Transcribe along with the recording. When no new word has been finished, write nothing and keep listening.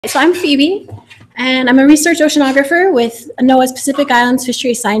So I'm Phoebe, and I'm a research oceanographer with NOAA's Pacific Islands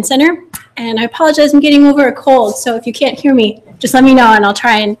Fisheries Science Center. And I apologize, I'm getting over a cold, so if you can't hear me, just let me know and I'll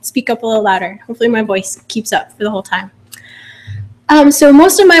try and speak up a little louder. Hopefully my voice keeps up for the whole time. So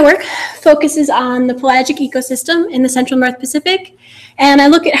most of my work focuses on the pelagic ecosystem in the Central North Pacific, and I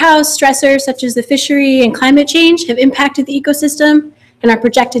look at how stressors such as the fishery and climate change have impacted the ecosystem and are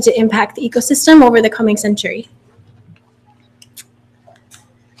projected to impact the ecosystem over the coming century.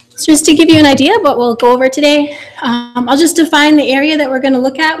 So just to give you an idea of what we'll go over today, I'll just define the area that we're going to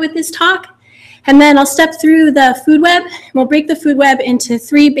look at with this talk, and then I'll step through the food web. We'll break the food web into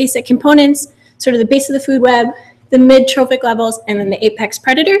three basic components, sort of the base of the food web, the mid-trophic levels, and then the apex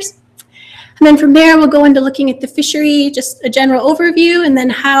predators. And then from there, we'll go into looking at the fishery, just a general overview, and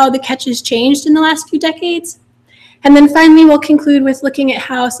then how the catch has changed in the last few decades. And then finally, we'll conclude with looking at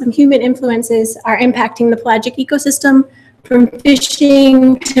how some human influences are impacting the pelagic ecosystem, from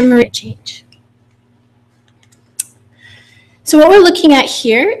fishing to marine change. So what we're looking at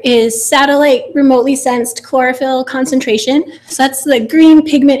here is satellite remotely sensed chlorophyll concentration. So that's the green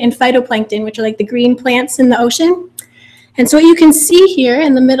pigment in phytoplankton, which are like the green plants in the ocean. And so what you can see here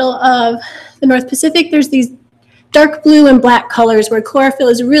in the middle of the North Pacific, there's these dark blue and black colors where chlorophyll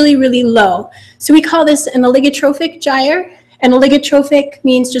is really, really low. So we call this an oligotrophic gyre, and oligotrophic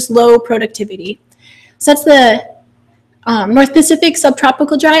means just low productivity. So that's the North Pacific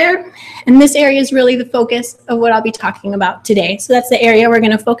subtropical gyre, and this area is really the focus of what I'll be talking about today. So that's the area we're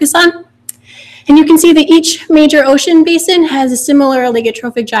going to focus on. And you can see that each major ocean basin has a similar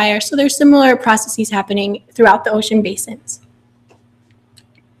oligotrophic gyre, so there's similar processes happening throughout the ocean basins.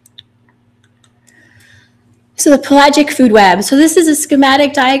 So the pelagic food web. So this is a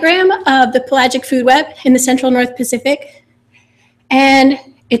schematic diagram of the pelagic food web in the Central North Pacific. And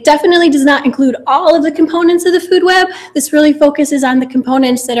it definitely does not include all of the components of the food web. This really focuses on the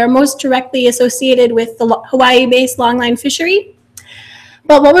components that are most directly associated with the Hawaii-based longline fishery.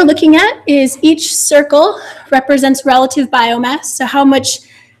 But what we're looking at is each circle represents relative biomass, so how much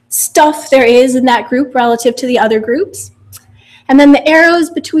stuff there is in that group relative to the other groups. And then the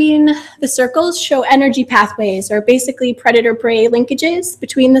arrows between the circles show energy pathways, or basically predator-prey linkages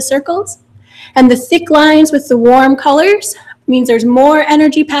between the circles. And the thick lines with the warm colors means there's more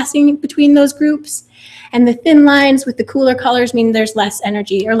energy passing between those groups, and the thin lines with the cooler colors mean there's less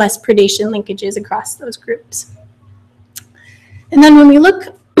energy or less predation linkages across those groups. And then when we look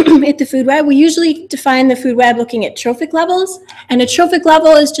at the food web, we usually define the food web looking at trophic levels, and a trophic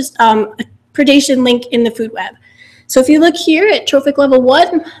level is just a predation link in the food web. So if you look here at trophic level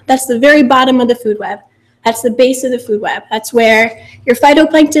 1, that's the very bottom of the food web. That's the base of the food web. That's where your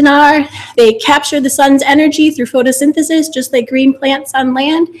phytoplankton are. They capture the sun's energy through photosynthesis, just like green plants on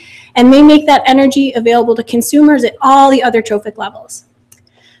land, and they make that energy available to consumers at all the other trophic levels.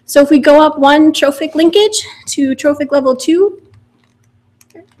 So if we go up one trophic linkage to trophic level 2,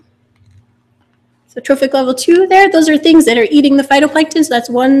 so trophic level 2 there, those are things that are eating the phytoplankton, so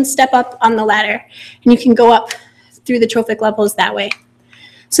that's one step up on the ladder, and you can go up through the trophic levels that way.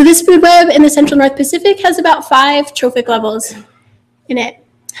 So this food web in the Central North Pacific has about 5 trophic levels in it.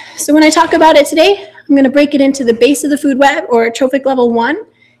 So when I talk about it today, I'm going to break it into the base of the food web, or trophic level 1,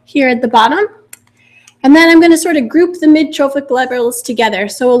 here at the bottom. And then I'm going to sort of group the mid-trophic levels together.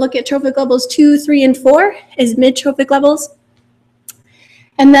 So we'll look at trophic levels 2, 3, and 4 as mid-trophic levels.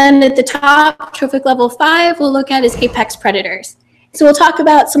 And then at the top, trophic level 5, we'll look at as apex predators. So we'll talk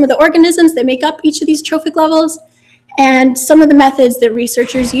about some of the organisms that make up each of these trophic levels, and some of the methods that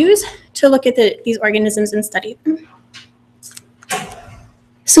researchers use to look at these organisms and study them.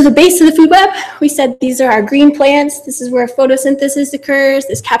 So the base of the food web, we said these are our green plants. This is where photosynthesis occurs.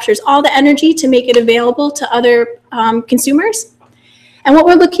 This captures all the energy to make it available to other consumers. And what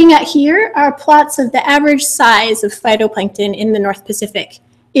we're looking at here are plots of the average size of phytoplankton in the North Pacific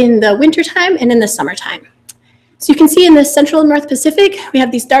in the wintertime and in the summertime. So you can see in the Central North Pacific, we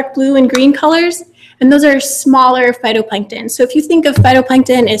have these dark blue and green colors, and those are smaller phytoplankton. So if you think of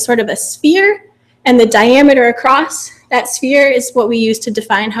phytoplankton as sort of a sphere, and the diameter across that sphere is what we use to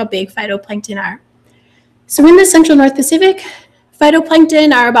define how big phytoplankton are. So in the Central North Pacific,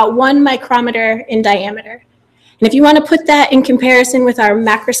 phytoplankton are about 1 micrometer in diameter. And if you want to put that in comparison with our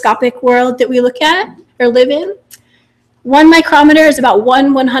macroscopic world that we look at or live in, 1 micrometer is about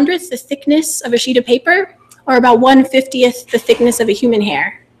 1/100th the thickness of a sheet of paper, or about 1/50th the thickness of a human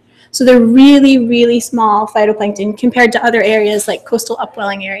hair. So they're really, really small phytoplankton compared to other areas like coastal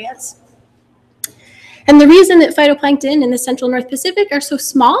upwelling areas. And the reason that phytoplankton in the Central North Pacific are so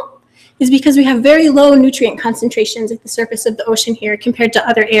small is because we have very low nutrient concentrations at the surface of the ocean here compared to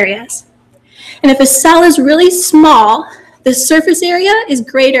other areas. And if a cell is really small, the surface area is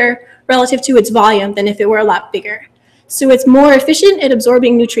greater relative to its volume than if it were a lot bigger. So it's more efficient at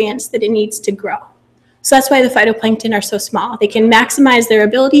absorbing nutrients that it needs to grow. So that's why the phytoplankton are so small. They can maximize their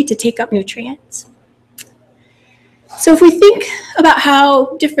ability to take up nutrients. So if we think about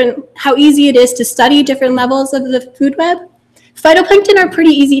how easy it is to study different levels of the food web, phytoplankton are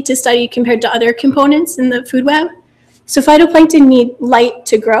pretty easy to study compared to other components in the food web. So phytoplankton need light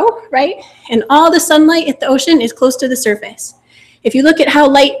to grow, right? And all the sunlight at the ocean is close to the surface. If you look at how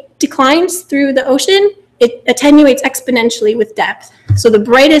light declines through the ocean, it attenuates exponentially with depth. So the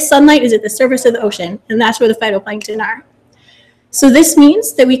brightest sunlight is at the surface of the ocean, and that's where the phytoplankton are. So this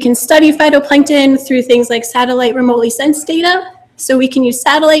means that we can study phytoplankton through things like satellite remotely sensed data. So we can use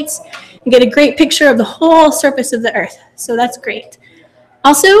satellites and get a great picture of the whole surface of the Earth. So that's great.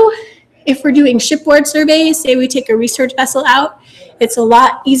 Also, if we're doing shipboard surveys, say we take a research vessel out, it's a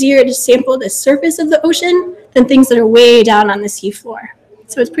lot easier to sample the surface of the ocean than things that are way down on the seafloor.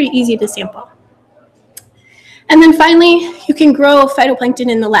 So it's pretty easy to sample. And then finally, you can grow phytoplankton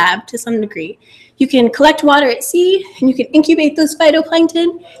in the lab to some degree. You can collect water at sea, and you can incubate those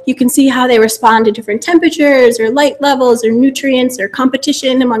phytoplankton. You can see how they respond to different temperatures or light levels or nutrients or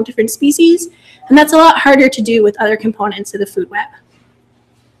competition among different species. And that's a lot harder to do with other components of the food web.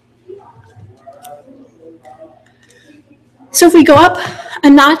 So if we go up a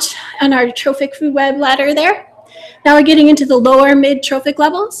notch on our trophic food web ladder there, now we're getting into the lower mid-trophic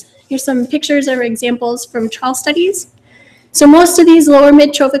levels. Here's some pictures or examples from trawl studies. So most of these lower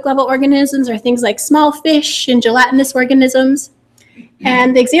mid-trophic level organisms are things like small fish and gelatinous organisms.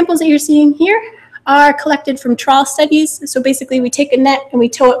 And the examples that you're seeing here are collected from trawl studies. So basically we take a net and we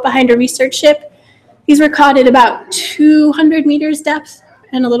tow it behind a research ship. These were caught at about 200 meters depth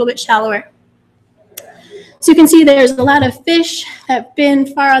and a little bit shallower. So you can see there's a lot of fish. That bin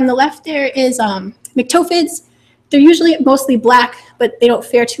far on the left there is myctophids. They're usually mostly black, but they don't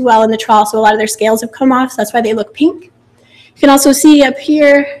fare too well in the trawl, so a lot of their scales have come off, so that's why they look pink. You can also see up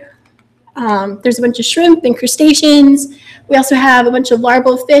here, there's a bunch of shrimp and crustaceans. We also have a bunch of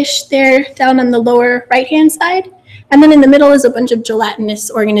larval fish there down on the lower right-hand side. And then in the middle is a bunch of gelatinous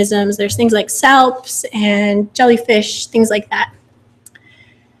organisms. There's things like salps and jellyfish, things like that.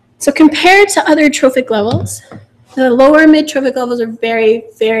 So compared to other trophic levels, the lower mid-trophic levels are very,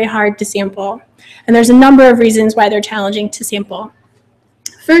 very hard to sample. And there's a number of reasons why they're challenging to sample.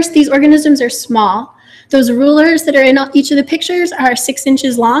 First, these organisms are small. Those rulers that are in each of the pictures are 6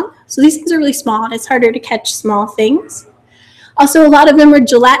 inches long. So these things are really small, and it's harder to catch small things. Also, a lot of them are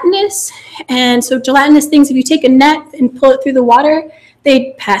gelatinous. And so gelatinous things, if you take a net and pull it through the water,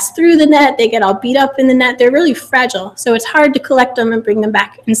 they pass through the net, they get all beat up in the net. They're really fragile. So it's hard to collect them and bring them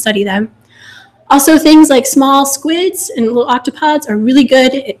back and study them. Also, things like small squids and little octopods are really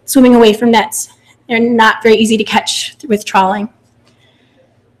good at swimming away from nets. They're not very easy to catch with trawling.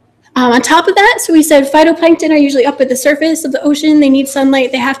 On top of that, so we said phytoplankton are usually up at the surface of the ocean. They need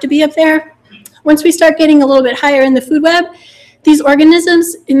sunlight. They have to be up there. Once we start getting a little bit higher in the food web, these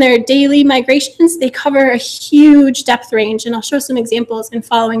organisms in their daily migrations, they cover a huge depth range. And I'll show some examples in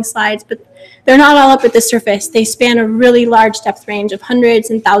following slides, but they're not all up at the surface. They span a really large depth range of hundreds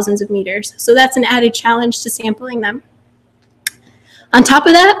and thousands of meters. So that's an added challenge to sampling them. On top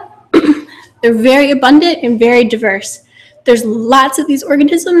of that, they're very abundant and very diverse. There's lots of these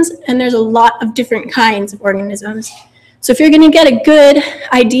organisms, and there's a lot of different kinds of organisms. So if you're going to get a good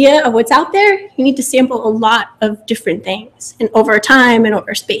idea of what's out there, you need to sample a lot of different things, and over time and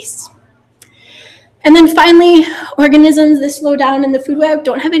over space. And then finally, organisms that low down in the food web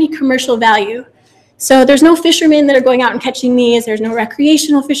don't have any commercial value. So there's no fishermen that are going out and catching these. There's no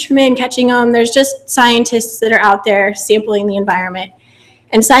recreational fishermen catching them. There's just scientists that are out there sampling the environment.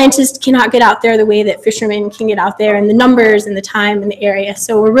 And scientists cannot get out there the way that fishermen can get out there, and the numbers and the time and the area.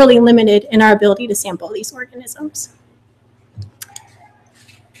 So we're really limited in our ability to sample these organisms.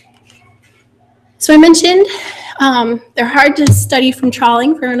 So I mentioned they're hard to study from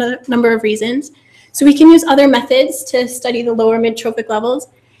trawling for a number of reasons. So we can use other methods to study the lower mid-trophic levels.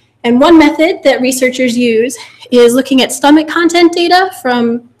 And one method that researchers use is looking at stomach content data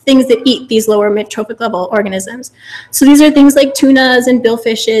from things that eat these lower mid-trophic level organisms. So these are things like tunas and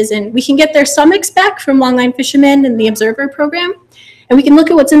billfishes, and we can get their stomachs back from longline fishermen in the Observer program. And we can look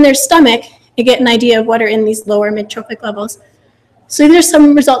at what's in their stomach and get an idea of what are in these lower mid-trophic levels. So there's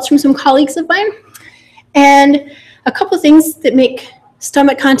some results from some colleagues of mine. And a couple things that make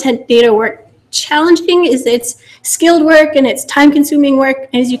stomach content data work challenging is it's skilled work and it's time-consuming work.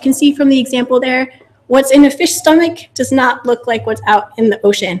 And as you can see from the example there, what's in a fish stomach does not look like what's out in the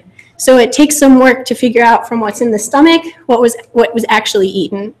ocean. So it takes some work to figure out from what's in the stomach what was actually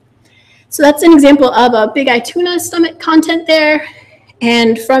eaten. So that's an example of a big eye tuna stomach content there.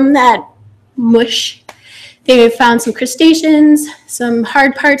 And from that mush, they found some crustaceans, some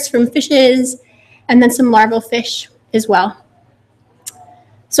hard parts from fishes, and then some larval fish as well.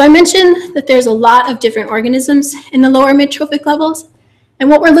 So I mentioned that there's a lot of different organisms in the lower mid-trophic levels. And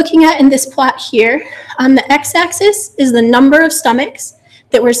what we're looking at in this plot here, on the x-axis is the number of stomachs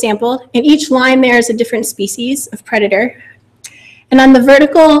that were sampled, and each line there is a different species of predator. And on the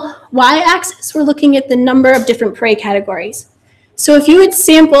vertical y-axis, we're looking at the number of different prey categories. So if you had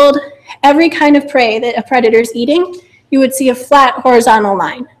sampled every kind of prey that a predator is eating, you would see a flat horizontal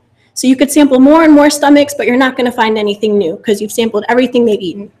line. So you could sample more and more stomachs, but you're not going to find anything new because you've sampled everything they've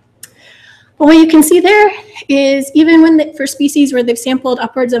eaten. But what you can see there is even when for species where they've sampled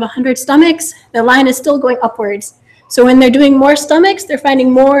upwards of 100 stomachs, the line is still going upwards. So when they're doing more stomachs, they're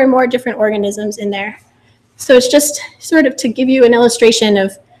finding more and more different organisms in there. So it's just sort of to give you an illustration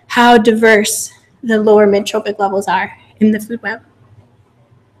of how diverse the lower mid-trophic levels are in the food web.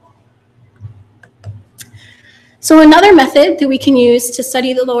 So another method that we can use to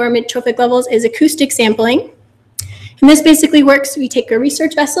study the lower mid-trophic levels is acoustic sampling. And this basically works, we take a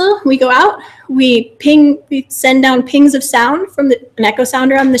research vessel, we go out, we send down pings of sound from an echo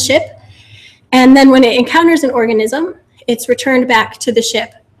sounder on the ship, and then when it encounters an organism, it's returned back to the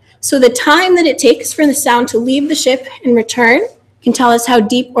ship. So the time that it takes for the sound to leave the ship and return can tell us how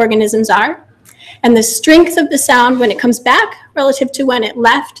deep organisms are. And the strength of the sound when it comes back relative to when it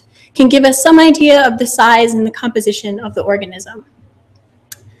left can give us some idea of the size and the composition of the organism.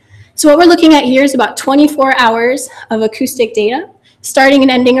 So what we're looking at here is about 24 hours of acoustic data, starting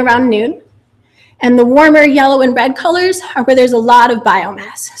and ending around noon. And the warmer yellow and red colors are where there's a lot of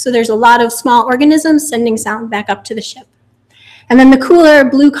biomass. So there's a lot of small organisms sending sound back up to the ship. And then the cooler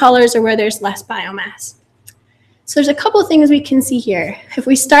blue colors are where there's less biomass. So there's a couple things we can see here. If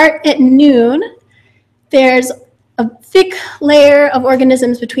we start at noon, there's a thick layer of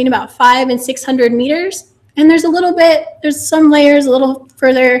organisms between about 500 and 600 meters. And there's some layers a little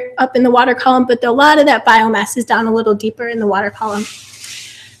further up in the water column, but a lot of that biomass is down a little deeper in the water column.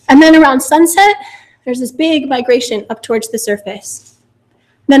 And then around sunset, there's this big migration up towards the surface.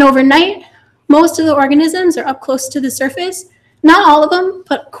 Then overnight, most of the organisms are up close to the surface. Not all of them,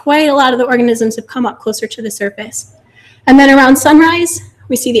 but quite a lot of the organisms have come up closer to the surface. And then around sunrise,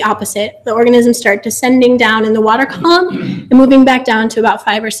 we see the opposite. The organisms start descending down in the water column and moving back down to about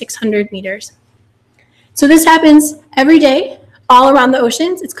 500 or 600 meters. So this happens every day all around the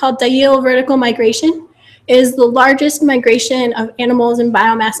oceans. It's called diel vertical migration. It is the largest migration of animals and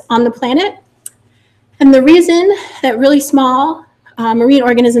biomass on the planet. And the reason that really small marine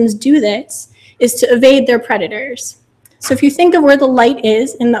organisms do this is to evade their predators. So if you think of where the light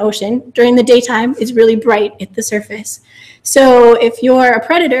is in the ocean, during the daytime, it's really bright at the surface. So if you're a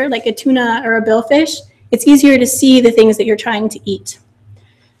predator, like a tuna or a billfish, it's easier to see the things that you're trying to eat.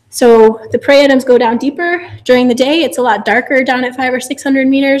 So the prey items go down deeper. During the day, it's a lot darker down at 500 or 600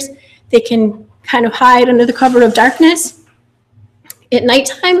 meters. They can kind of hide under the cover of darkness. At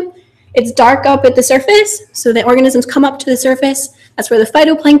nighttime, it's dark up at the surface, so the organisms come up to the surface. That's where the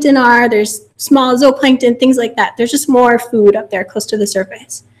phytoplankton are. There's small zooplankton, things like that. There's just more food up there close to the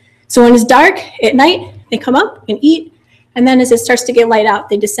surface. So when it's dark at night, they come up and eat, and then as it starts to get light out,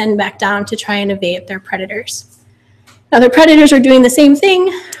 they descend back down to try and evade their predators. Now the predators are doing the same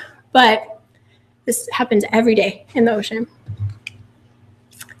thing, but this happens every day in the ocean.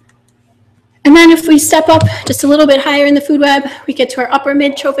 And then if we step up just a little bit higher in the food web, we get to our upper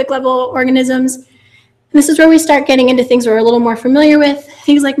mid-trophic level organisms. And this is where we start getting into things we're a little more familiar with,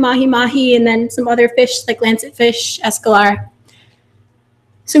 things like mahi-mahi and then some other fish like lancetfish, escalar.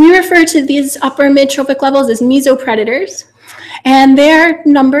 So we refer to these upper mid-trophic levels as mesopredators, and their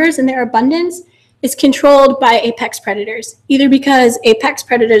numbers and their abundance is controlled by apex predators, either because apex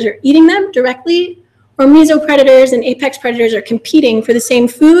predators are eating them directly, or mesopredators and apex predators are competing for the same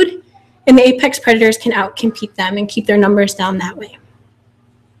food, and the apex predators can outcompete them and keep their numbers down that way.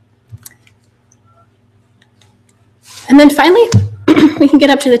 And then finally, we can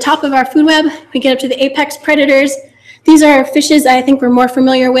get up to the top of our food web. We get up to the apex predators. These are fishes I think we're more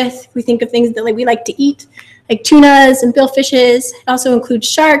familiar with. We think of things that we like to eat, like tunas and billfishes. It also includes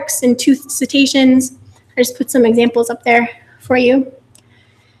sharks and toothed cetaceans. I just put some examples up there for you.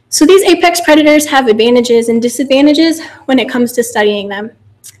 So these apex predators have advantages and disadvantages when it comes to studying them.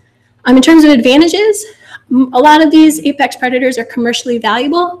 In terms of advantages, a lot of these apex predators are commercially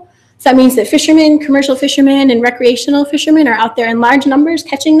valuable. So that means that fishermen, commercial fishermen, and recreational fishermen are out there in large numbers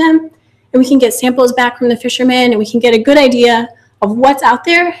catching them. And we can get samples back from the fishermen, and we can get a good idea of what's out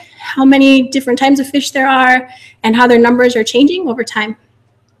there, how many different types of fish there are, and how their numbers are changing over time.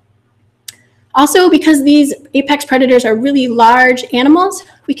 Also, because these apex predators are really large animals,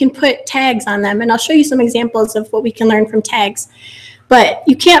 we can put tags on them. And I'll show you some examples of what we can learn from tags. But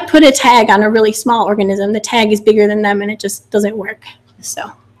you can't put a tag on a really small organism. The tag is bigger than them and it just doesn't work.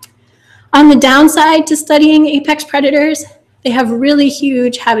 So on the downside to studying apex predators, they have really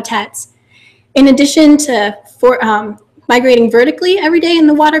huge habitats. In addition to migrating vertically every day in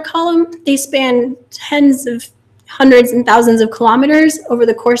the water column, they span tens of hundreds and thousands of kilometers over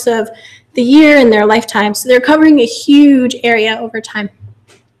the course of the year in their lifetime. So they're covering a huge area over time.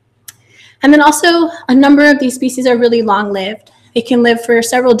 And then also a number of these species are really long-lived. They can live for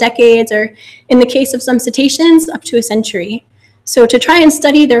several decades, or in the case of some cetaceans, up to a century. So to try and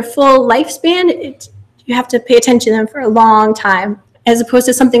study their full lifespan, you have to pay attention to them for a long time, as opposed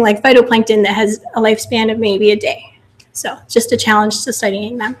to something like phytoplankton that has a lifespan of maybe a day. So just a challenge to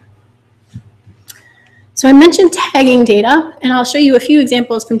studying them. So I mentioned tagging data, and I'll show you a few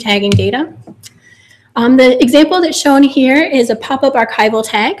examples from tagging data. The example that's shown here is a pop-up archival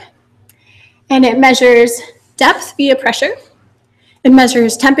tag, and it measures depth via pressure, it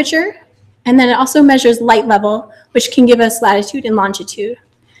measures temperature, and then it also measures light level, which can give us latitude and longitude.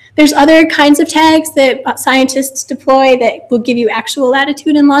 There's other kinds of tags that scientists deploy that will give you actual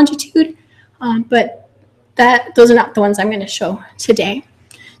latitude and longitude, but those are not the ones I'm going to show today.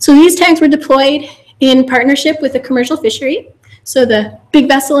 So these tags were deployed in partnership with a commercial fishery. So the big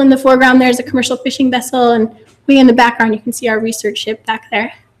vessel in the foreground there is a commercial fishing vessel, and way in the background you can see our research ship back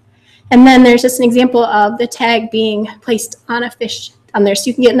there. And then there's just an example of the tag being placed on a fish on there, so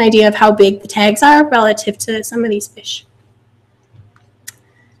you can get an idea of how big the tags are relative to some of these fish.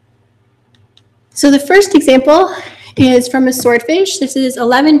 So the first example is from a swordfish. This is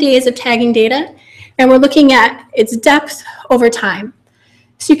 11 days of tagging data, and we're looking at its depth over time.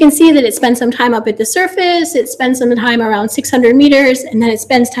 So you can see that it spends some time up at the surface, it spends some time around 600 meters, and then it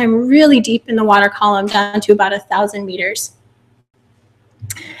spends time really deep in the water column down to about 1,000 meters.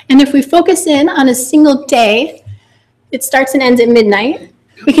 And if we focus in on a single day, it starts and ends at midnight.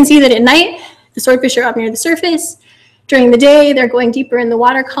 We can see that at night, the swordfish are up near the surface. During the day, they're going deeper in the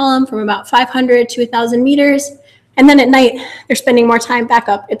water column from about 500 to 1,000 meters. And then at night, they're spending more time back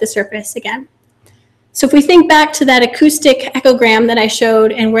up at the surface again. So if we think back to that acoustic echogram that I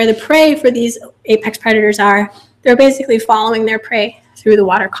showed and where the prey for these apex predators are, they're basically following their prey through the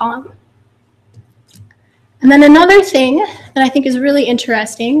water column. And then another thing that I think is really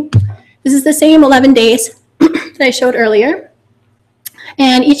interesting, this is the same 11 days that I showed earlier.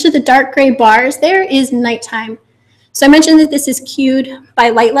 And each of the dark gray bars there is nighttime. So I mentioned that this is cued by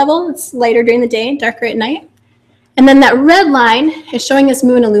light level. It's lighter during the day, darker at night. And then that red line is showing us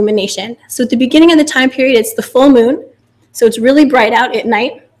moon illumination. So at the beginning of the time period, it's the full moon. So it's really bright out at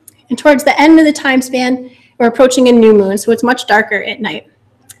night. And towards the end of the time span, we're approaching a new moon. So it's much darker at night.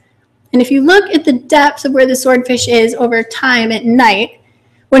 And if you look at the depth of where the swordfish is over time at night,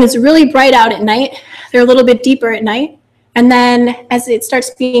 when it's really bright out at night, they're a little bit deeper at night. And then as it starts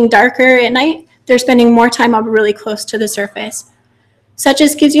being darker at night, they're spending more time up really close to the surface. So that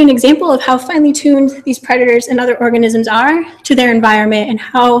just gives you an example of how finely tuned these predators and other organisms are to their environment and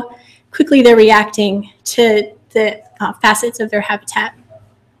how quickly they're reacting to the facets of their habitat.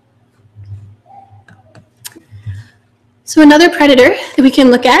 So another predator that we can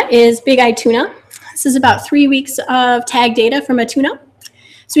look at is big-eyed tuna. This is about 3 weeks of tag data from a tuna.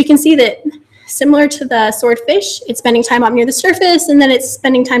 So we can see that similar to the swordfish, it's spending time up near the surface and then it's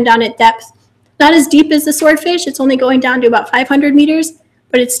spending time down at depth. Not as deep as the swordfish, it's only going down to about 500 meters,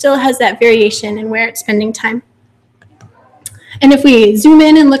 but it still has that variation in where it's spending time. And if we zoom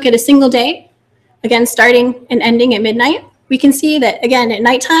in and look at a single day, again starting and ending at midnight, we can see that again at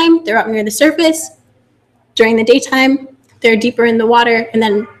nighttime, they're up near the surface. During the daytime, they're deeper in the water, and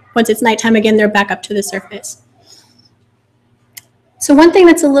then once it's nighttime again, they're back up to the surface. So one thing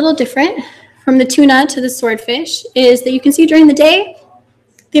that's a little different from the tuna to the swordfish is that you can see during the day,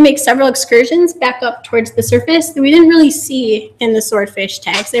 they make several excursions back up towards the surface that we didn't really see in the swordfish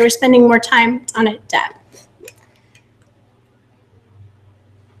tags. They were spending more time on at depth.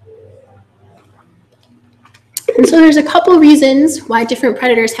 And so there's a couple reasons why different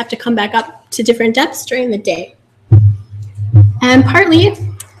predators have to come back up to different depths during the day. And partly,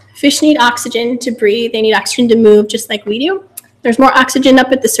 fish need oxygen to breathe. They need oxygen to move just like we do. There's more oxygen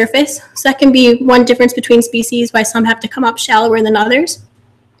up at the surface. So that can be one difference between species, why some have to come up shallower than others.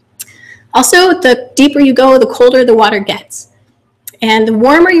 Also, the deeper you go, the colder the water gets. And the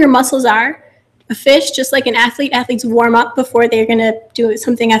warmer your muscles are, a fish, just like an athlete, athletes warm up before they're gonna do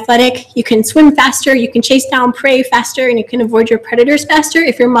something athletic. You can swim faster, you can chase down prey faster, and you can avoid your predators faster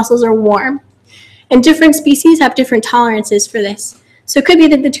if your muscles are warm. And different species have different tolerances for this. So it could be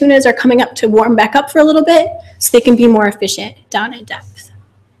that the tunas are coming up to warm back up for a little bit so they can be more efficient down at depth.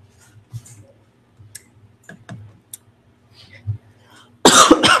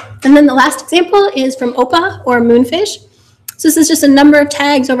 And then the last example is from OPA, or moonfish. So this is just a number of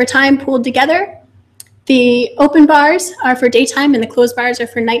tags over time pulled together. The open bars are for daytime and the closed bars are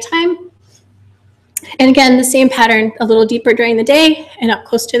for nighttime. And again, the same pattern, a little deeper during the day and up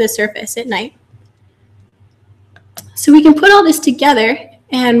close to the surface at night. So we can put all this together,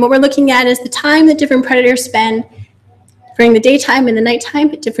 and what we're looking at is the time that different predators spend during the daytime and the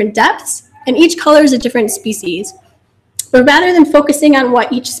nighttime at different depths, and each color is a different species. But rather than focusing on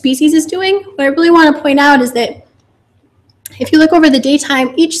what each species is doing, what I really want to point out is that if you look over the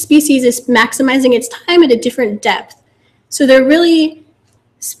daytime, each species is maximizing its time at a different depth. So they're really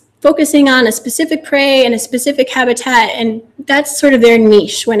focusing on a specific prey and a specific habitat, and that's sort of their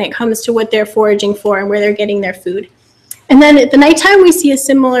niche when it comes to what they're foraging for and where they're getting their food. And then at the nighttime, we see a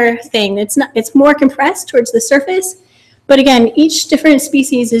similar thing. It's more compressed towards the surface, but again, each different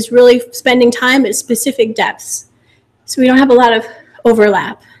species is really spending time at specific depths. So we don't have a lot of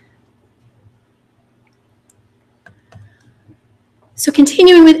overlap. So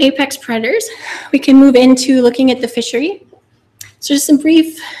continuing with apex predators, we can move into looking at the fishery. So just a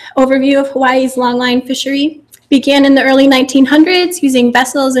brief overview of Hawaii's longline fishery. Began in the early 1900s using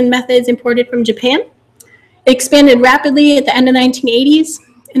vessels and methods imported from Japan. It expanded rapidly at the end of the 1980s,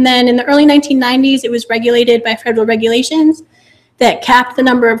 and then in the early 1990s, it was regulated by federal regulations that capped the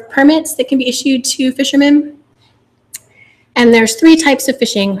number of permits that can be issued to fishermen. And there's 3 types of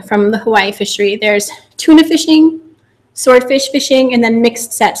fishing from the Hawaii fishery. There's tuna fishing, swordfish fishing, and then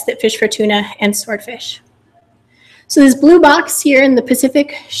mixed sets that fish for tuna and swordfish. So this blue box here in the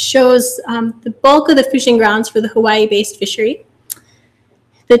Pacific shows the bulk of the fishing grounds for the Hawaii-based fishery.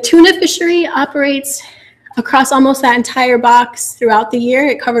 The tuna fishery operates across almost that entire box throughout the year.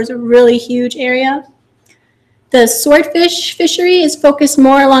 It covers a really huge area. The swordfish fishery is focused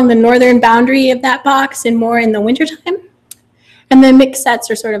more along the northern boundary of that box and more in the wintertime. And the mixed sets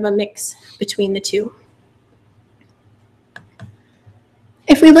are sort of a mix between the two.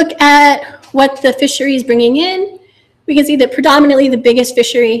 If we look at what the fishery is bringing in, we can see that predominantly the biggest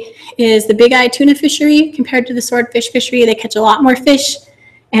fishery is the big eye tuna fishery. Compared to the swordfish fishery, they catch a lot more fish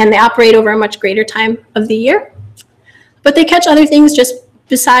and they operate over a much greater time of the year. But they catch other things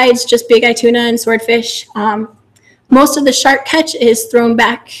besides just big eye tuna and swordfish. Most of the shark catch is thrown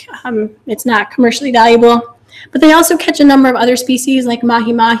back. It's not commercially valuable. But they also catch a number of other species like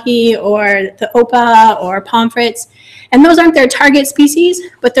mahi-mahi or the opa or pomfrets. And those aren't their target species,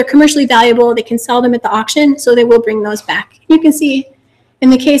 but they're commercially valuable. They can sell them at the auction, so they will bring those back. You can see in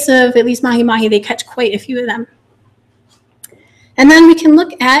the case of at least mahi-mahi, they catch quite a few of them. And then we can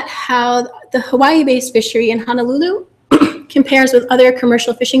look at how the Hawaii-based fishery in Honolulu compares with other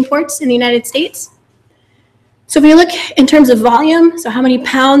commercial fishing ports in the United States. So if you look in terms of volume, so how many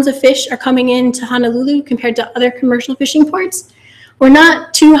pounds of fish are coming into Honolulu compared to other commercial fishing ports, we're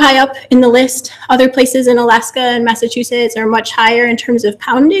not too high up in the list. Other places in Alaska and Massachusetts are much higher in terms of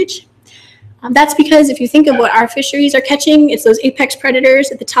poundage. That's because if you think of what our fisheries are catching, it's those apex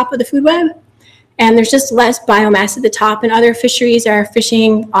predators at the top of the food web, and there's just less biomass at the top, and other fisheries are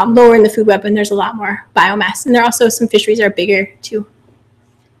fishing lower in the food web, and there's a lot more biomass. And there are also some fisheries that are bigger too.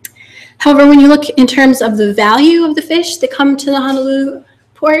 However, when you look in terms of the value of the fish that come to the Honolulu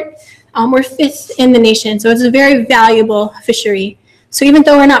port, we're 5th in the nation. So it's a very valuable fishery. So even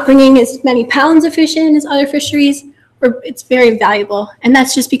though we're not bringing as many pounds of fish in as other fisheries, it's very valuable. And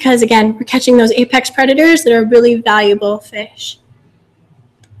that's just because, again, we're catching those apex predators that are really valuable fish.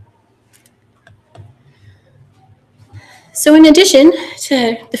 So in addition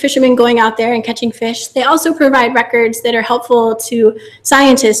to the fishermen going out there and catching fish, they also provide records that are helpful to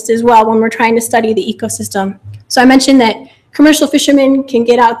scientists as well when we're trying to study the ecosystem. So I mentioned that commercial fishermen can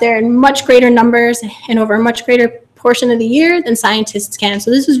get out there in much greater numbers and over a much greater portion of the year than scientists can.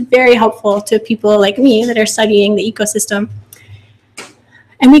 So this is very helpful to people like me that are studying the ecosystem.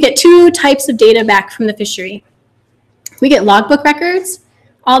 And we get 2 types of data back from the fishery. We get logbook records.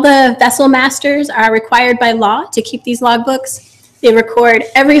 All the vessel masters are required by law to keep these logbooks. They record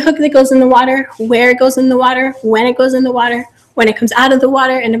every hook that goes in the water, where it goes in the water, when it goes in the water, when it comes out of the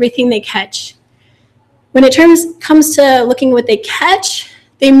water, and everything they catch. When it comes to looking what they catch,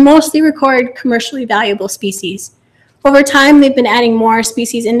 they mostly record commercially valuable species. Over time, they've been adding more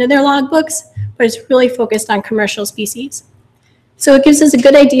species into their logbooks, but it's really focused on commercial species. So it gives us a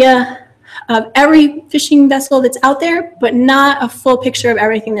good idea of every fishing vessel that's out there, but not a full picture of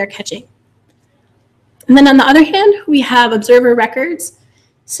everything they're catching. And then on the other hand, we have observer records.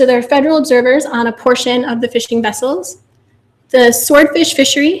 So there are federal observers on a portion of the fishing vessels. The swordfish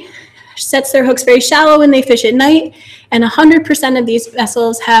fishery sets their hooks very shallow when they fish at night, and 100% of these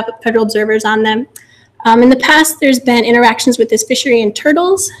vessels have federal observers on them. In the past, there's been interactions with this fishery and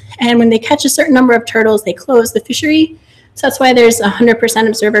turtles, and when they catch a certain number of turtles, they close the fishery. So that's why there's 100%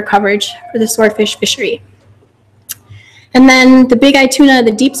 observer coverage for the swordfish fishery. And then the big eye tuna,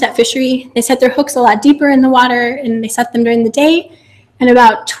 the deep set fishery, they set their hooks a lot deeper in the water, and they set them during the day, and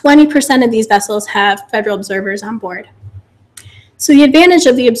about 20% of these vessels have federal observers on board. So the advantage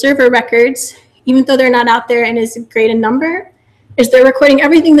of the observer records, even though they're not out there and is great in number, is they're recording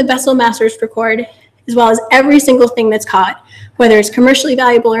everything the vessel masters record, as well as every single thing that's caught, whether it's commercially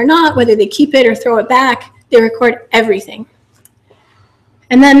valuable or not, whether they keep it or throw it back, they record everything.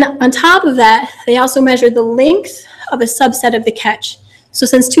 And then on top of that, they also measure the length of a subset of the catch. So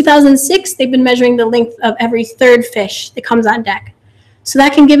since 2006, they've been measuring the length of every third fish that comes on deck. So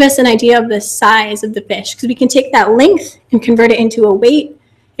that can give us an idea of the size of the fish, because we can take that length and convert it into a weight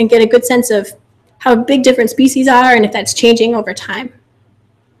and get a good sense of how big different species are and if that's changing over time.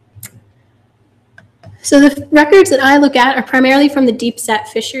 So the records that I look at are primarily from the deep set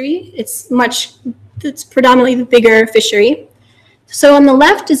fishery. It's predominantly the bigger fishery. So on the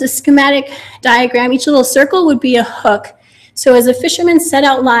left is a schematic diagram. Each little circle would be a hook. So as a fisherman set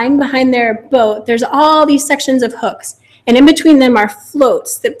out line behind their boat, there's all these sections of hooks. And in between them are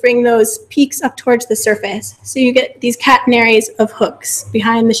floats that bring those peaks up towards the surface. So you get these catenaries of hooks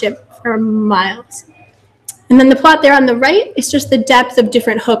behind the ship for miles. And then the plot there on the right is just the depth of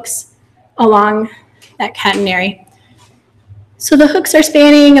different hooks along that catenary. So the hooks are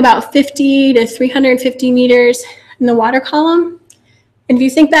spanning about 50 to 350 meters in the water column. And if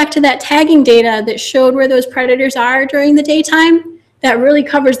you think back to that tagging data that showed where those predators are during the daytime, that really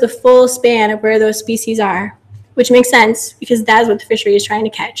covers the full span of where those species are, which makes sense because that's what the fishery is trying to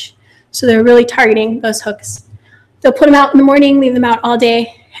catch. So they're really targeting those hooks. They'll put them out in the morning, leave them out all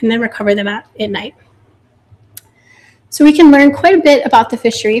day, and then recover them out at night. So we can learn quite a bit about the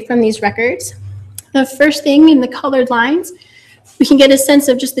fishery from these records. The first thing in the colored lines, we can get a sense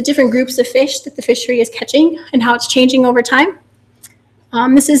of just the different groups of fish that the fishery is catching and how it's changing over time.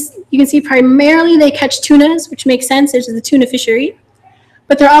 You can see primarily they catch tunas, which makes sense, there's the tuna fishery,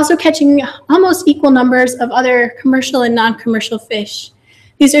 but they're also catching almost equal numbers of other commercial and non-commercial fish.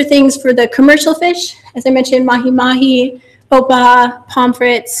 These are things for the commercial fish, as I mentioned, mahi-mahi, opa,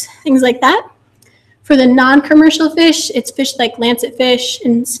 pomfrets, things like that. For the non-commercial fish, it's fish like lancet fish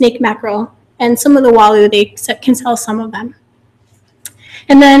and snake mackerel, and some of the walu, they can sell some of them.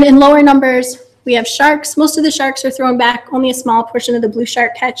 And then in lower numbers, we have sharks. Most of the sharks are thrown back. Only a small portion of the blue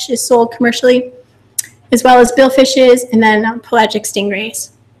shark catch is sold commercially, as well as billfishes and then pelagic stingrays.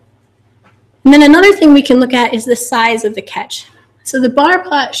 And then another thing we can look at is the size of the catch. So the bar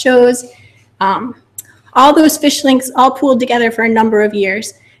plot shows all those fish lengths all pooled together for a number of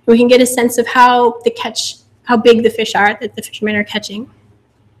years. And we can get a sense of how big the fish are that the fishermen are catching.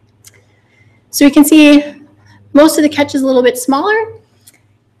 So we can see most of the catch is a little bit smaller.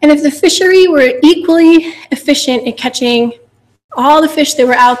 And if the fishery were equally efficient at catching all the fish that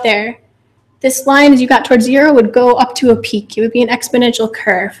were out there, this line as you got towards zero would go up to a peak. It would be an exponential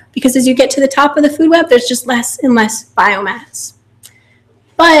curve because as you get to the top of the food web, there's just less and less biomass.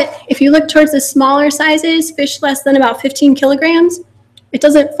 But if you look towards the smaller sizes, fish less than about 15 kilograms, it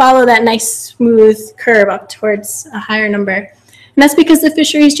doesn't follow that nice smooth curve up towards a higher number. And that's because the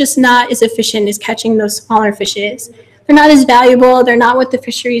fishery is just not as efficient as catching those smaller fishes. They're not as valuable, they're not what the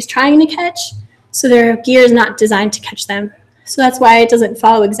fishery is trying to catch, so their gear is not designed to catch them. So that's why it doesn't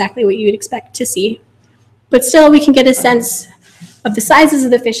follow exactly what you'd expect to see. But still, we can get a sense of the sizes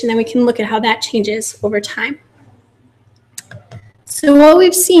of the fish, and then we can look at how that changes over time. So what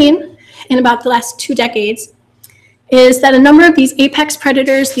we've seen in about the last 2 decades is that a number of these apex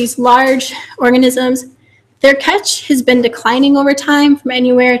predators, these large organisms, their catch has been declining over time from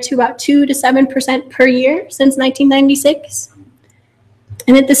anywhere to about 2 to 7% per year since 1996.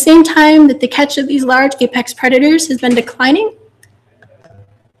 And at the same time that the catch of these large apex predators has been declining,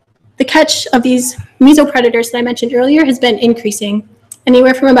 the catch of these mesopredators that I mentioned earlier has been increasing,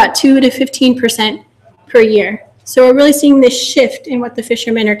 anywhere from about 2 to 15% per year. So we're really seeing this shift in what the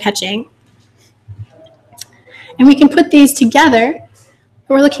fishermen are catching. And we can put these together.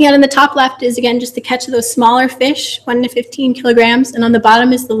 What we're looking at in the top left is, again, just the catch of those smaller fish, 1 to 15 kilograms, and on the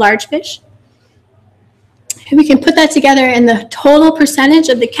bottom is the large fish. And we can put that together, and the total percentage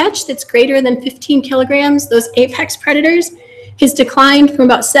of the catch that's greater than 15 kilograms, those apex predators, has declined from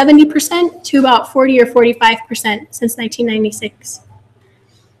about 70% to about 40 or 45% since 1996.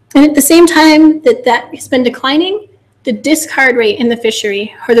 And at the same time that has been declining, the discard rate in the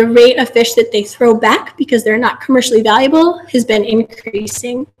fishery, or the rate of fish that they throw back because they're not commercially valuable, has been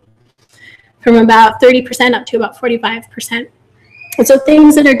increasing from about 30% up to about 45%. And so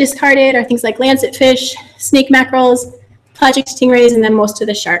things that are discarded are things like lancet fish, snake mackerels, pelagic stingrays, and then most of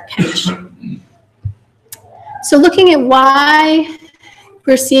the shark catch. So looking at why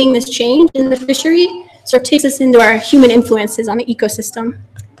we're seeing this change in the fishery sort of takes us into our human influences on the ecosystem.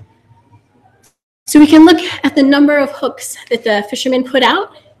 So we can look at the number of hooks that the fishermen put out,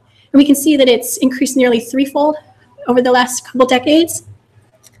 and we can see that it's increased nearly threefold over the last couple decades.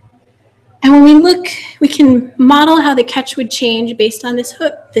 And when we look, we can model how the catch would change based on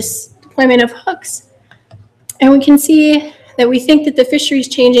this deployment of hooks. And we can see that we think that the fishery is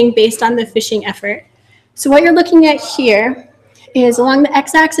changing based on the fishing effort. So what you're looking at here is along the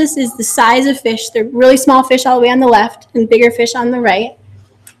x-axis is the size of fish. They're really small fish all the way on the left and bigger fish on the right.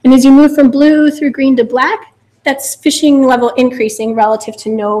 And as you move from blue through green to black, that's fishing level increasing relative to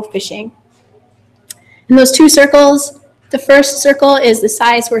no fishing. And those two circles, the first circle is the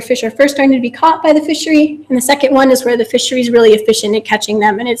size where fish are first starting to be caught by the fishery, and the second one is where the fishery is really efficient at catching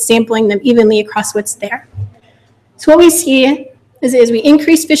them, and it's sampling them evenly across what's there. So what we see is as we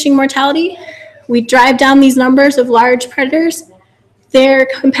increase fishing mortality, we drive down these numbers of large predators, their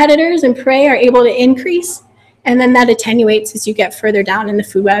competitors and prey are able to increase, and then that attenuates as you get further down in the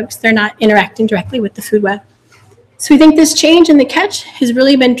food web because they're not interacting directly with the food web. So we think this change in the catch has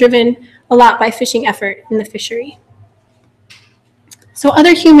really been driven a lot by fishing effort in the fishery. So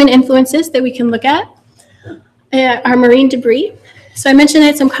other human influences that we can look at are marine debris. So I mentioned I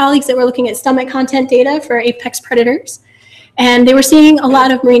had some colleagues that were looking at stomach content data for apex predators, and they were seeing a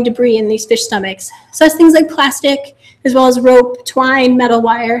lot of marine debris in these fish stomachs. So that's things like plastic, as well as rope, twine, metal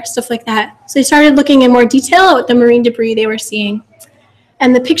wire, stuff like that. So they started looking in more detail at the marine debris they were seeing.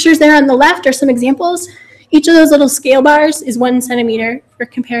 And the pictures there on the left are some examples. Each of those little scale bars is 1 centimeter for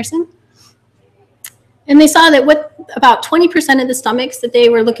comparison. And they saw that about 20% of the stomachs that they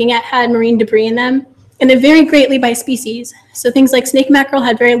were looking at had marine debris in them, and it varied greatly by species. So things like snake mackerel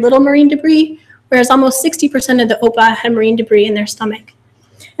had very little marine debris, whereas almost 60% of the opah had marine debris in their stomach.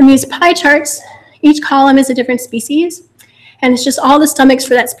 And these pie charts, each column is a different species, and it's just all the stomachs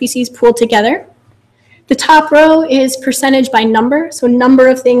for that species pooled together. The top row is percentage by number, so number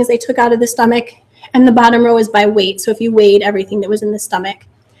of things they took out of the stomach, and the bottom row is by weight, so if you weighed everything that was in the stomach.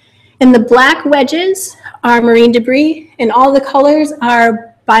 And the black wedges are marine debris, and all the colors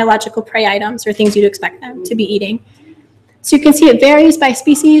are biological prey items or things you'd expect them to be eating. So you can see it varies by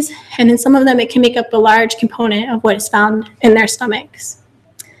species, and in some of them it can make up a large component of what is found in their stomachs.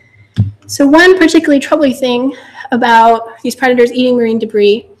 So one particularly troubling thing about these predators eating marine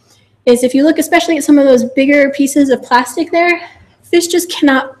debris is if you look especially at some of those bigger pieces of plastic there, fish just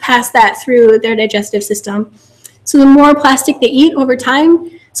cannot pass that through their digestive system. So the more plastic they eat over time,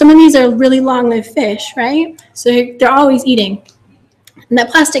 some of these are really long-lived fish, right? So they're always eating. And that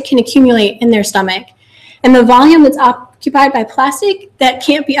plastic can accumulate in their stomach. And the volume that's occupied by plastic, that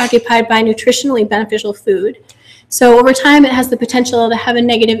can't be occupied by nutritionally beneficial food. So over time, it has the potential to have a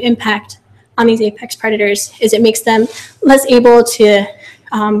negative impact on these apex predators, as it makes them less able to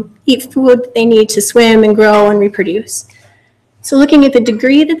eat food they need to swim and grow and reproduce. So looking at the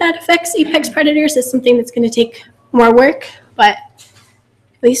degree that that affects apex predators is something that's going to take more work, but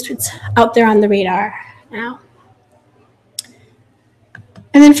at least it's out there on the radar now.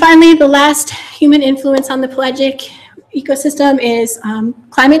 And then finally, the last human influence on the pelagic ecosystem is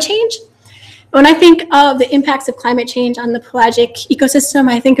climate change. When I think of the impacts of climate change on the pelagic ecosystem,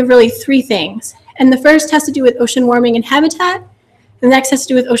 I think of really three things. And the first has to do with ocean warming and habitat. The next has to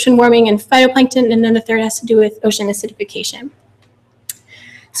do with ocean warming and phytoplankton, and then the third has to do with ocean acidification.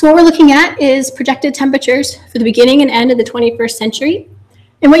 So what we're looking at is projected temperatures for the beginning and end of the 21st century.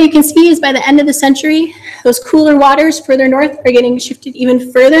 And what you can see is by the end of the century, those cooler waters further north are getting shifted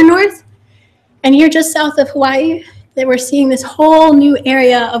even further north. And here just south of Hawaii, that we're seeing this whole new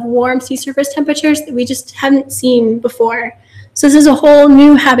area of warm sea surface temperatures that we just hadn't seen before. So this is a whole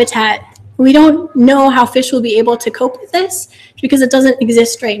new habitat. We don't know how fish will be able to cope with this because it doesn't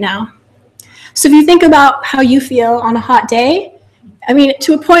exist right now. So if you think about how you feel on a hot day, I mean,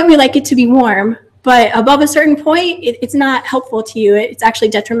 to a point we like it to be warm, but above a certain point, it's not helpful to you. It's actually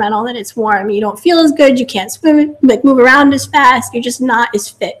detrimental that it's warm. You don't feel as good, you can't swim, like move around as fast, you're just not as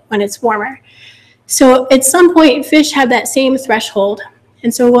fit when it's warmer. So at some point, fish have that same threshold.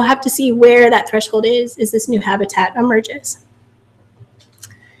 And so we'll have to see where that threshold is as this new habitat emerges.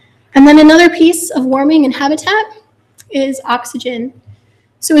 And then another piece of warming and habitat is oxygen.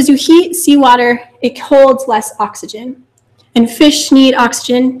 So as you heat seawater, it holds less oxygen. And fish need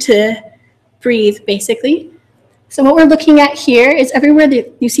oxygen to breathe, basically. So what we're looking at here is everywhere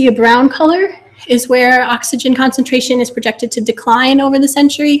that you see a brown color is where oxygen concentration is projected to decline over the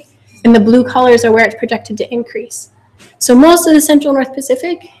century, and the blue colors are where it's projected to increase. So most of the central North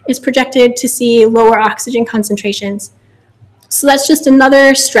Pacific is projected to see lower oxygen concentrations. So that's just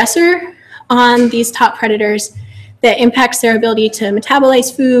another stressor on these top predators that impacts their ability to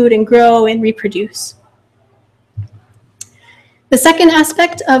metabolize food and grow and reproduce. The second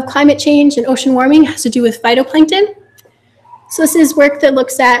aspect of climate change and ocean warming has to do with phytoplankton. So this is work that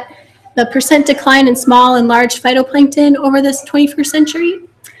looks at the percent decline in small and large phytoplankton over this 21st century.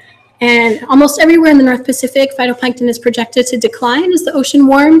 And almost everywhere in the North Pacific, phytoplankton is projected to decline as the ocean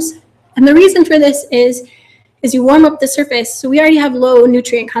warms. And the reason for this is you warm up the surface. So we already have low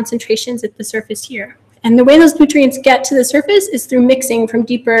nutrient concentrations at the surface here. And the way those nutrients get to the surface is through mixing from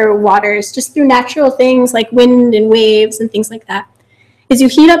deeper waters, just through natural things like wind and waves and things like that. As you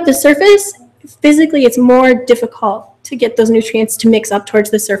heat up the surface, physically it's more difficult to get those nutrients to mix up towards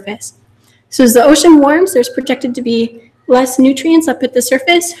the surface. So as the ocean warms, there's projected to be less nutrients up at the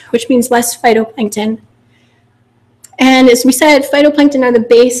surface, which means less phytoplankton. And as we said, phytoplankton are the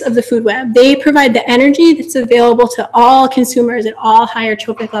base of the food web. They provide the energy that's available to all consumers at all higher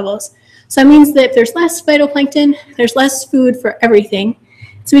trophic levels. So that means that if there's less phytoplankton, there's less food for everything.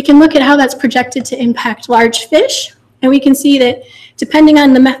 So we can look at how that's projected to impact large fish, and we can see that depending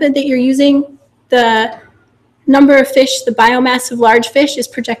on the method that you're using, the number of fish, the biomass of large fish is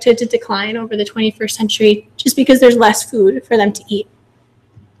projected to decline over the 21st century just because there's less food for them to eat.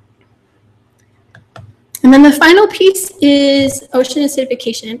 And then the final piece is ocean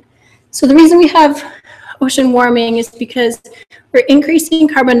acidification. So the reason we have ocean warming is because we're increasing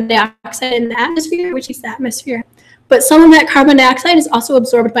carbon dioxide in the atmosphere, which is the atmosphere. But some of that carbon dioxide is also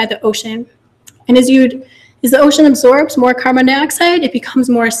absorbed by the ocean. And as the ocean absorbs more carbon dioxide, it becomes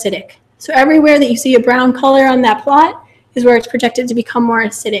more acidic. So everywhere that you see a brown color on that plot is where it's projected to become more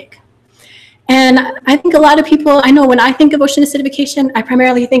acidic. And I think a lot of people, I know when I think of ocean acidification, I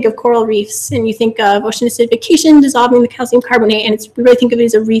primarily think of coral reefs, and you think of ocean acidification dissolving the calcium carbonate, and we really think of it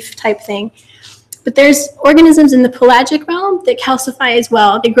as a reef type thing. But there's organisms in the pelagic realm that calcify as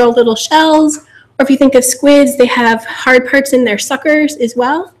well. They grow little shells, or if you think of squids, they have hard parts in their suckers as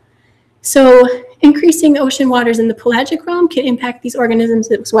well. So increasing the ocean waters in the pelagic realm can impact these organisms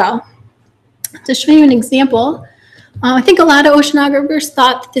as well. To show you an example, I think a lot of oceanographers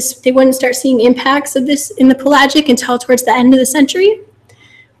thought that they wouldn't start seeing impacts of this in the pelagic until towards the end of the century.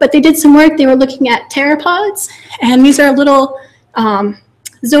 But they did some work. They were looking at pteropods, and these are little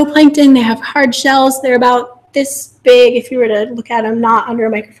zooplankton. They have hard shells. They're about this big if you were to look at them, not under a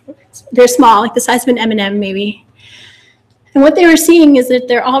microscope. They're small, like the size of an M&M maybe. And what they were seeing is that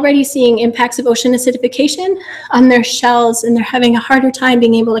they're already seeing impacts of ocean acidification on their shells, and they're having a harder time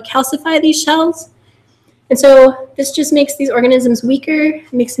being able to calcify these shells. And so this just makes these organisms weaker,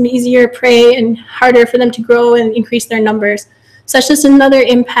 makes them easier prey and harder for them to grow and increase their numbers. So that's just another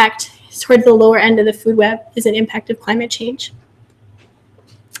impact toward the lower end of the food web, is an impact of climate change.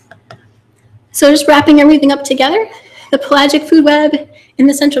 So just wrapping everything up together, the pelagic food web in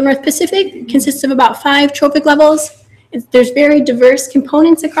the central North Pacific consists of about 5 trophic levels. There's very diverse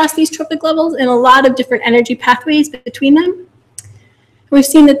components across these trophic levels and a lot of different energy pathways between them. We've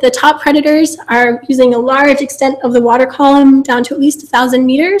seen that the top predators are using a large extent of the water column down to at least 1,000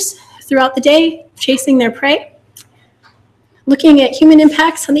 meters throughout the day, chasing their prey. Looking at human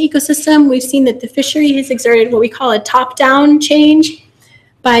impacts on the ecosystem, we've seen that the fishery has exerted what we call a top-down change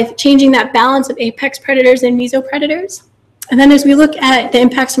by changing that balance of apex predators and mesopredators. And then as we look at the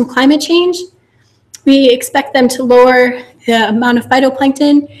impacts from climate change, we expect them to lower the amount of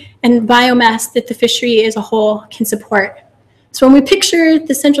phytoplankton and biomass that the fishery as a whole can support. So when we picture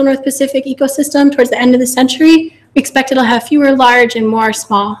the central North Pacific ecosystem towards the end of the century, we expect it'll have fewer large and more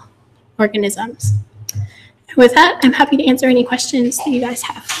small organisms. And with that, I'm happy to answer any questions that you guys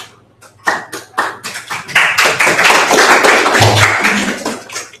have.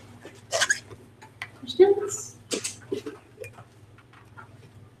 Questions?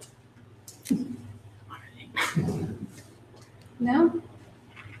 No?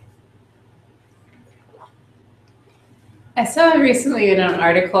 I saw recently in an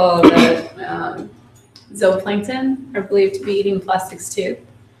article that zooplankton are believed to be eating plastics too.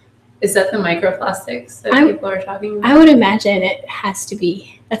 Is that the microplastics that people are talking about? I would imagine it has to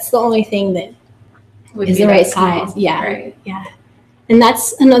be. That's the only thing that is the right size. Yeah, right. Yeah. And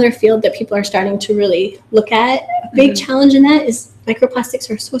that's another field that people are starting to really look at. A big challenge in that is microplastics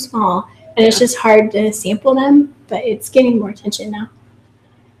are so small, and it's just hard to sample them, but it's getting more attention now.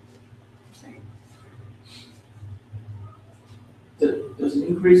 Does an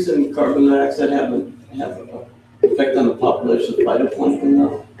increase in carbon dioxide have a effect on the population of phytoplankton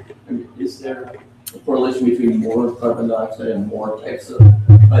though? I mean, is there a correlation between more carbon dioxide and more types of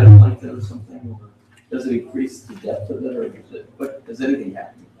phytoplankton or something? Or does it increase the depth of it, or does anything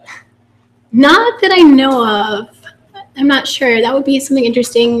happen with that? Not that I know of. I'm not sure. That would be something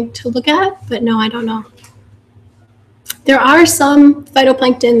interesting to look at, but no, I don't know. There are some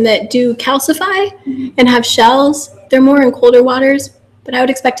phytoplankton that do calcify and have shells. They're more in colder waters, but I would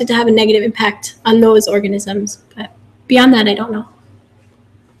expect it to have a negative impact on those organisms. But beyond that, I don't know.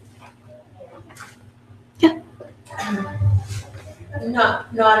 Yeah. I'm not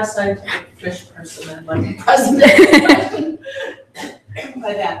a scientific fish person, I'd like to present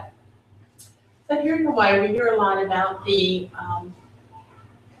by that. But here in Hawaii, we hear a lot about the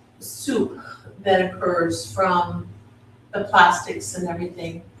soup that occurs from the plastics and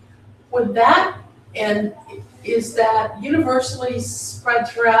everything. Would that, and is that universally spread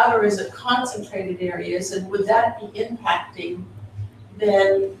throughout, or is it concentrated areas? And would that be impacting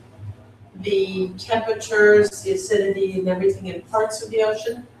then the temperatures, the acidity, and everything in parts of the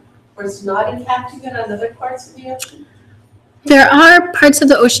ocean? Or is it not impacting it on other parts of the ocean? There are parts of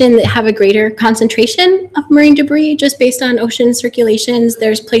the ocean that have a greater concentration of marine debris just based on ocean circulations.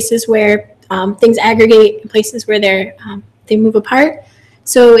 There's places where things aggregate, places where they move apart.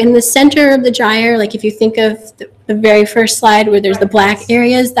 So in the center of the gyre, like if you think of the very first slide where there's the black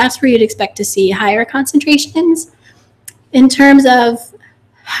areas, that's where you'd expect to see higher concentrations. In terms of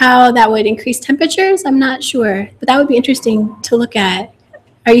how that would increase temperatures, I'm not sure, but that would be interesting to look at.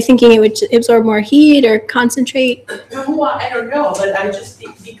 Are you thinking it would absorb more heat or concentrate? Well, I don't know, but I just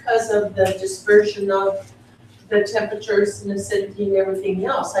think because of the dispersion of the temperatures and acidity and everything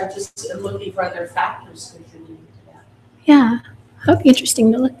else, I just am looking for other factors contributing to that. Yeah, that would be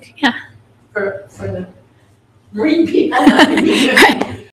interesting to look, yeah. For the marine people. Right.